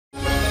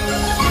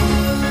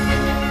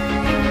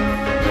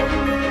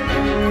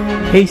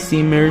Hey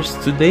Simmers,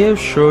 today I'll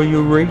show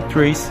you ray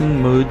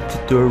tracing mode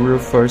tutorial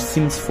for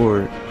Sims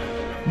 4.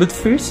 But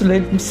first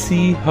let me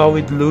see how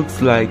it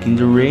looks like in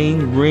the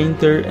rain,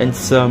 winter and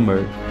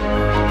summer.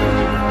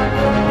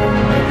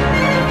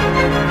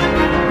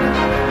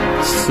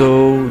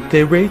 So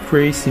the ray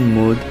tracing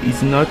mode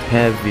is not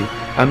heavy.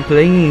 I'm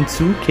playing in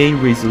 2K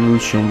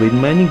resolution with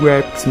many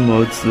graphics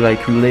modes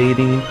like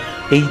relating,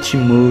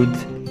 HD mode,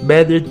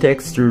 better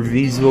texture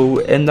visual,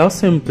 and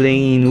also I'm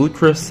playing in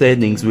ultra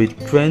settings with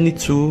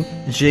 22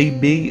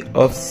 GB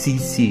of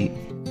CC.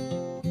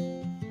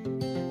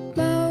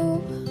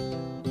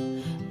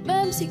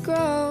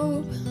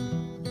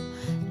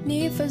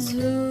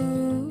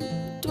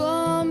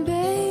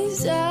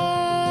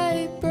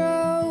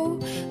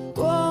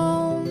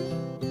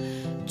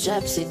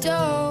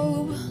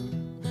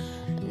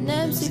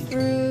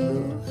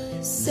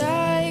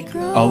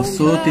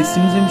 Also, the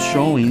Sims I'm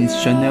showing is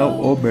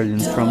Chanel Oberlin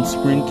from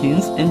Spring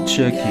Kings and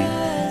Chucky,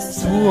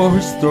 two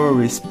horror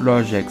stories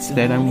projects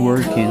that I'm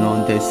working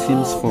on the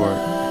Sims 4.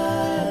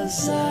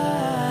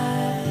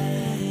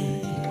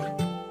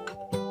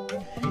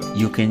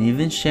 You can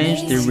even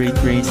change the ray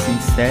tracing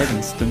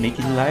settings to make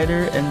it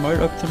lighter and more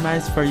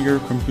optimized for your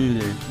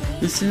computer.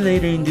 You'll see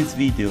later in this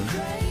video.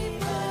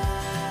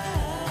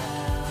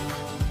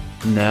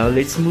 Now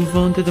let's move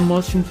on to the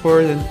most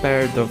important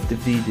part of the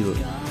video.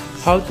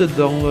 How to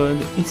download,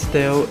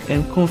 install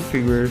and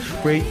configure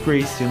ray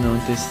tracing on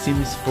the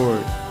Sims 4.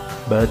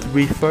 But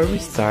before we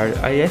start,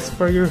 I ask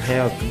for your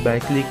help by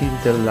clicking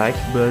the like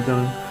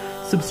button,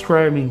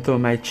 subscribing to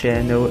my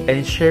channel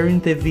and sharing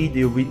the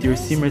video with your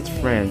Simmers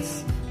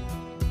friends.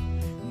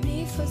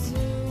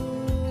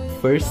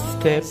 First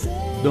step,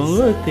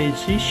 download the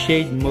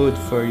Gshade mode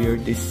for your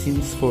The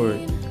Sims 4.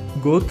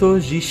 Go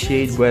to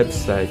Gshade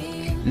website,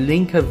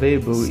 link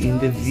available in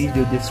the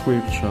video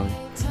description,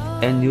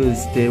 and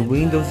use the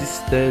Windows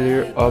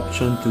Installer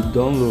option to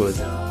download.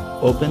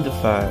 Open the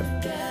file.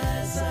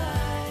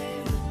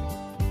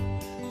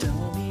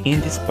 In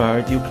this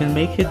part, you can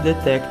make it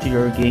detect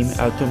your game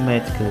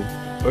automatically,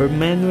 or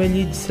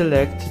manually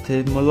select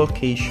the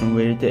location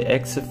where the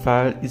exe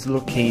file is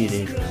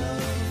located.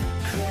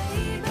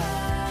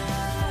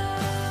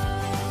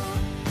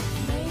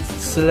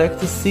 Select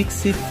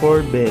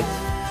 64-bit,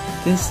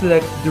 then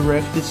select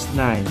DirectX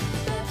 9,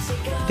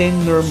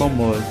 then normal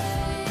mode.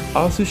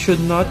 Also should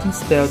not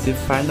install the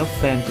Final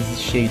Fantasy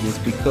shaders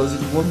because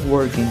it won't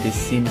work in The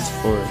Sims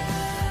 4.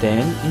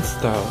 Then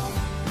install.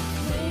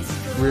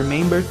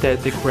 Remember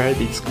that the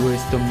credits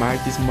goes to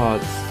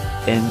Martysmods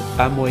and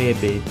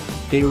Amoebae.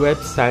 Their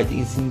website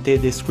is in the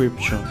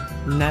description.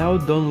 Now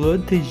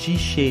download the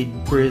Gshade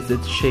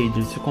preset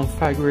shaders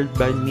configured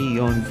by me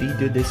on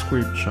video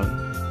description.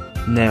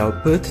 Now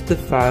put the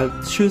file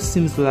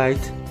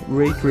TwoSimsLight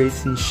ray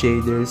tracing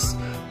shaders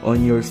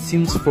on your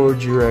Sims 4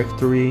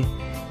 directory,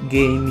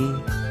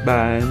 Gaming,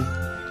 Ban,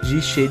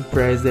 Gshade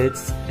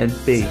presets and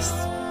paste,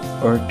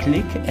 or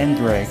click and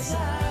drag.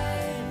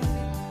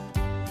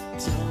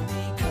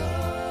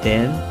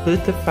 Then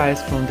put the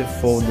files from the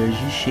folder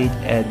Gshade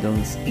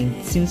add-ons in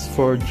Sims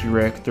 4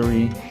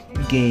 directory,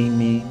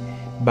 Gaming,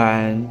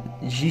 Ban,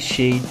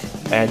 Gshade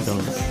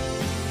add-ons.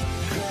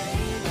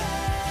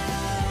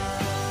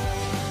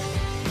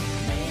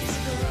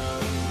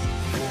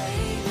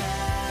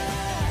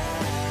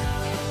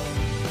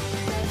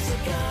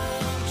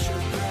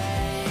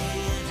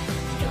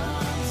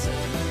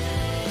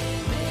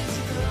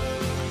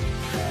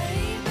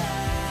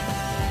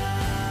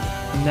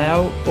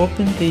 Now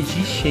open the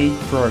Gshade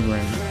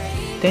program,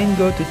 then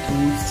go to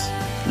Tools,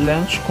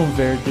 Launch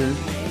Converter.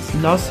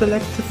 Now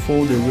select the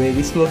folder where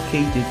is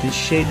located the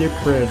shader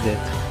preset.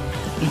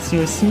 It's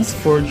your Sims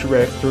 4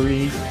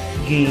 directory,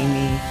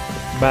 Gaming,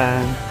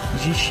 Ban,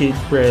 Gshade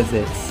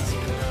presets.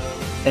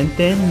 And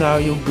then now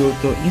you go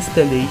to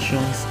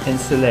Installations and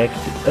select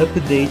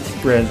Update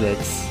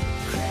presets.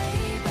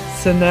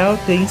 So now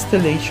the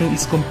installation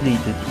is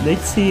completed.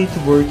 Let's see it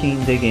working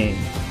in the game.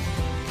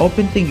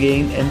 Open the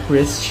game and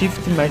press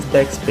Shift my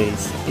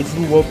backspace. It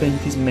will open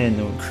this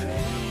menu.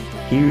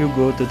 Here you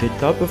go to the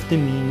top of the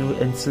menu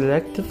and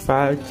select the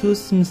file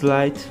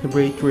TwoSimsLight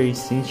ray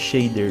tracing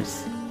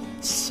shaders.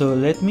 So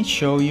let me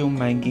show you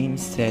my game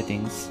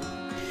settings.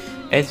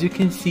 As you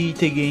can see,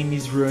 the game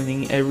is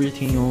running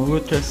everything on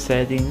ultra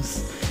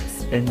settings,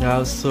 and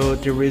also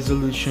the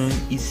resolution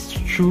is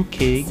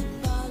 2K.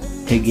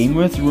 The game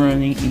was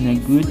running in a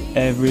good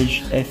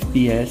average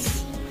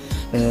FPS.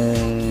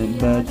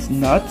 But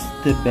not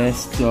the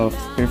best of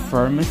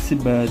performance,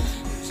 but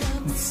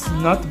it's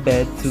not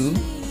bad too.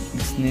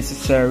 It's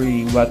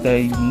necessary what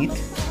I need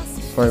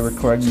for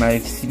record my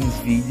Sims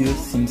videos,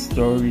 Sims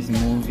stories,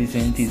 movies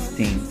and these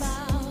things.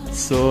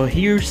 So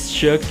here's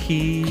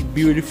Chucky,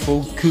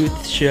 beautiful, good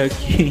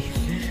Chucky.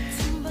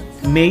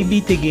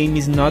 Maybe the game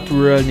is not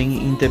running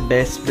in the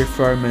best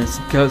performance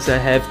because I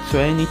have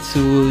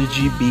 22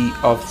 GB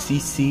of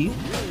CC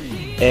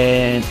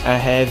and I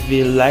have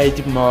a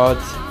light mod.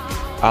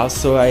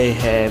 Also I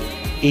have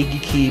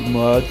egg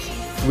mod,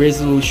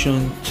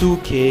 resolution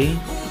 2K,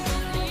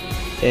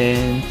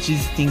 and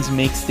these things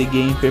makes the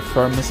game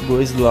performance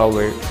go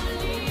slower.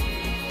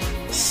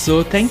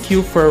 So thank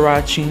you for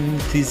watching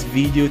this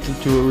video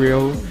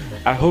tutorial.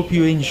 I hope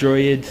you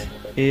enjoyed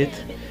it.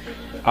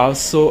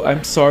 Also,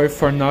 I'm sorry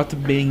for not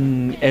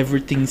being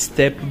everything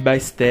step by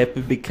step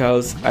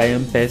because I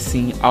am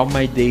passing all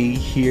my day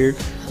here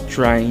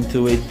trying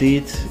to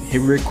edit,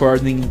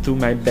 recording to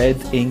my bad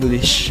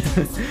English.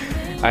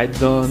 I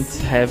don't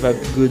have a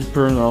good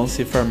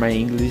pronunciation for my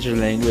English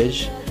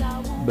language,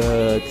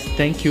 but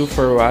thank you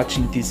for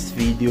watching this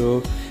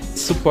video.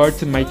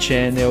 Support my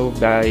channel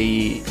by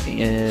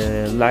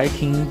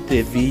liking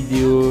the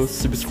video,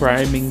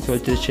 subscribing to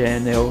the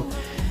channel,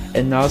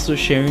 and also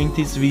sharing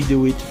this video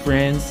with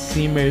friends,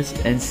 simmers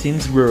and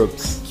Sims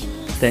groups.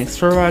 Thanks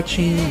for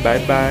watching,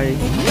 bye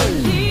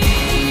bye.